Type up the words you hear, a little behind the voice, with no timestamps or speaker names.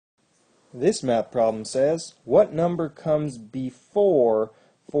This math problem says, what number comes before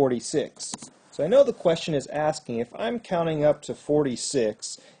 46? So I know the question is asking, if I'm counting up to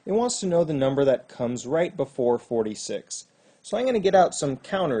 46, it wants to know the number that comes right before 46. So I'm going to get out some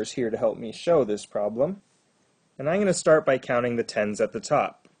counters here to help me show this problem. And I'm going to start by counting the tens at the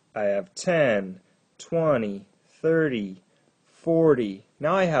top. I have 10, 20, 30, 40.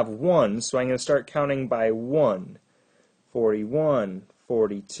 Now I have 1, so I'm going to start counting by 1. 41,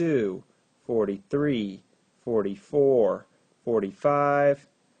 42, 43, 44, 45,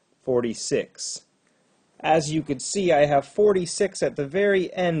 46. As you could see, I have 46 at the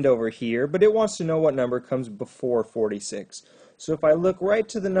very end over here, but it wants to know what number comes before 46. So if I look right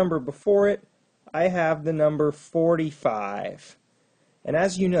to the number before it, I have the number 45. And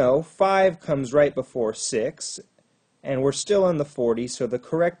as you know, 5 comes right before 6, and we're still in the 40s, so the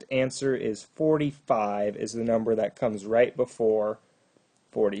correct answer is 45 is the number that comes right before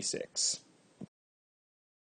 46.